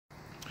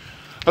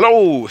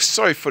Hello,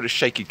 sorry for the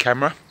shaky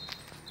camera.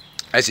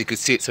 As you can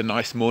see, it's a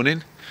nice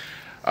morning.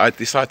 I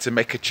decided to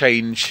make a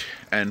change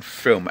and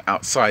film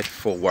outside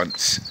for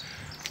once.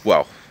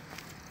 Well,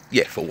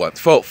 yeah, for once.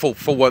 For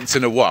once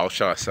in a while,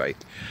 shall I say.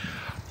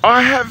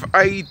 I have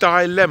a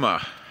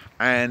dilemma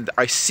and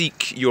I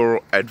seek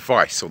your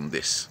advice on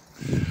this.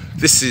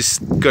 This is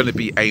going to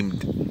be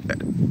aimed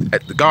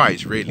at the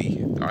guys,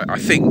 really. I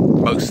think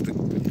most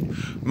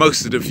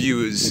of the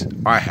viewers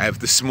I have,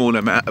 the small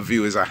amount of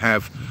viewers I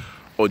have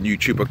on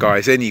YouTube are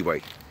guys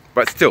anyway.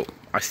 But still,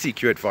 I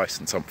seek your advice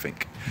on something.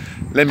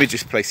 Let me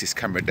just place this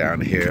camera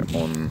down here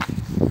on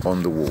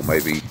the wall,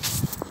 maybe.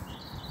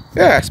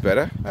 Yeah, that's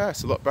better.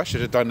 That's a lot better. I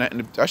should have done that.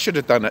 I should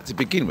have done that to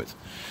begin with.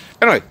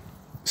 Anyway,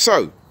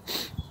 so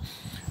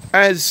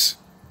as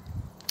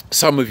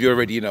some of you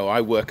already know,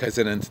 I work as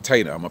an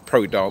entertainer. I'm a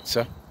pro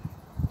dancer.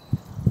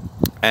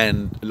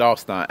 And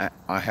last night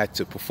I had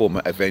to perform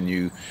at a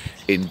venue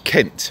in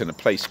Kent in a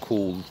place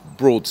called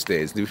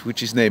Broadstairs,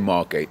 which is near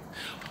Margate.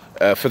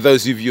 For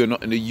those of you who are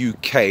not in the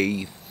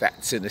UK,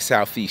 that's in the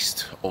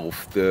southeast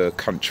of the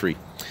country.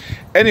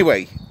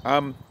 Anyway,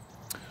 I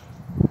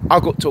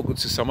got talking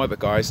to some other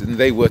guys and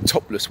they were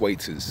topless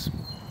waiters.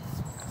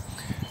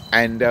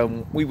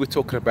 And we were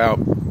talking about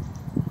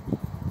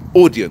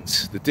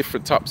audience, the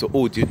different types of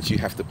audience you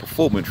have to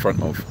perform in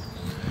front of.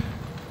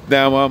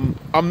 Now,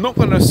 I'm not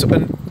going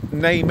to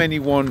name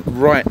anyone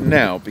right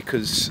now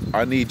because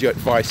I need your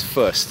advice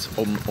first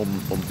on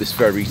this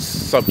very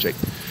subject.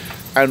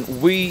 And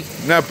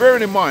now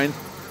bearing in mind,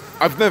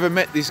 I've never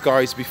met these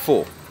guys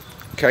before,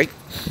 okay?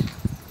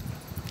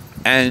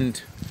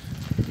 And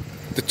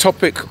the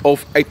topic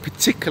of a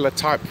particular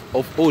type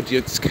of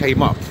audience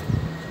came up.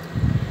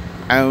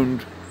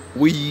 And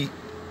we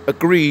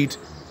agreed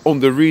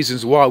on the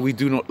reasons why we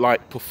do not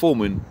like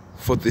performing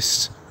for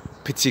this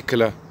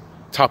particular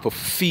type of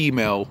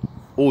female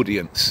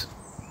audience.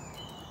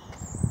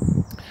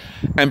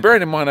 And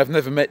bearing in mind, I've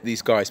never met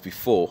these guys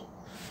before.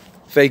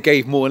 They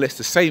gave more or less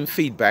the same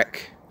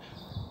feedback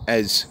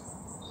as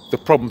the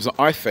problems that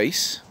I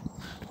face,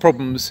 the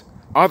problems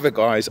other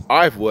guys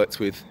I've worked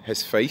with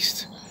has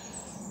faced.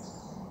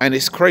 And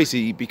it's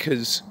crazy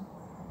because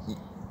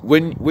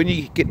when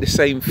you get the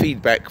same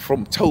feedback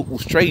from total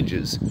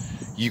strangers,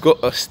 you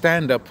got to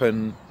stand up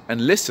and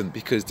listen,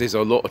 because there's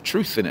a lot of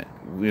truth in it.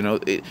 You know,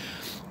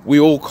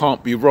 we all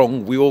can't be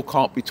wrong. We all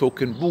can't be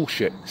talking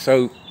bullshit.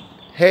 So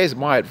here's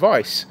my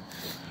advice.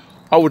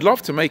 I would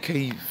love to make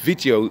a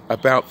video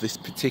about this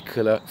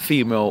particular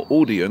female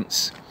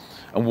audience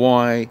and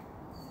why,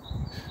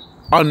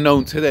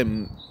 unknown to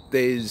them,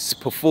 there's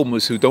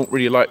performers who don't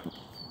really like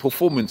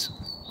performance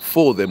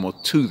for them or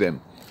to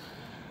them.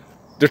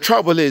 The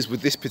trouble is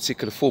with this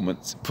particular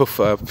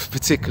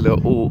particular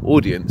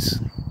audience,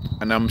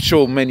 and I'm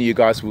sure many of you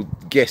guys will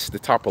guess the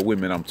type of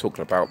women I'm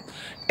talking about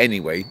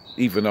anyway,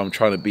 even though I'm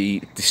trying to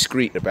be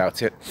discreet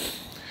about it,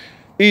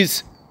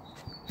 is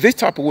this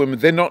type of women,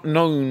 they're not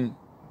known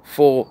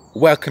for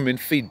welcoming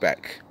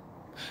feedback.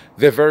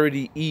 They're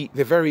very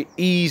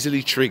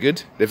easily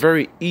triggered. They're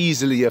very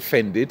easily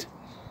offended,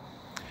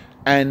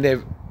 and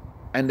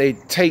they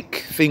take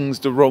things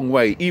the wrong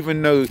way.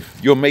 Even though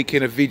you're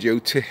making a video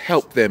to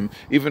help them,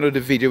 even though the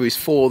video is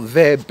for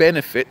their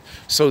benefit,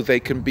 so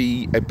they can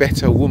be a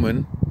better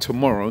woman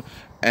tomorrow,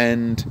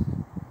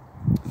 and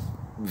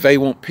they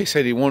won't piss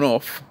anyone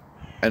off,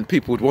 and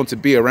people would want to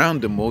be around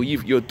them more.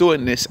 You're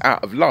doing this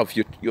out of love.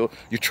 You're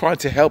trying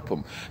to help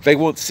them. They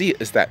won't see it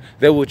as that.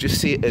 They will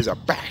just see it as a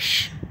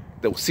bash.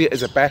 They'll see it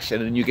as a bash,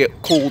 and then you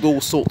get called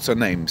all sorts of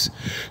names.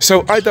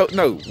 So I don't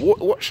know.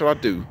 What shall I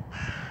do?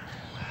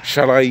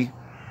 Shall I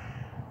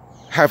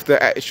have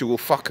the attitude, well,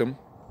 fuck them,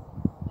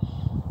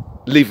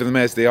 leave them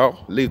as they are,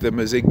 leave them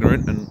as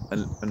ignorant,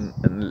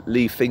 and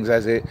leave things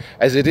as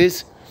it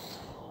is?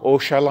 Or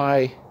shall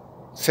I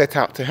set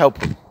out to help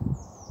them?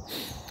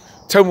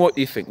 Tell me what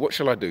you think. What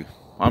shall I do?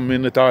 I'm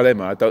in a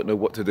dilemma. I don't know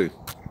what to do.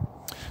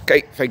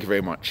 Okay, thank you very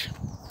much.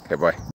 Okay, bye.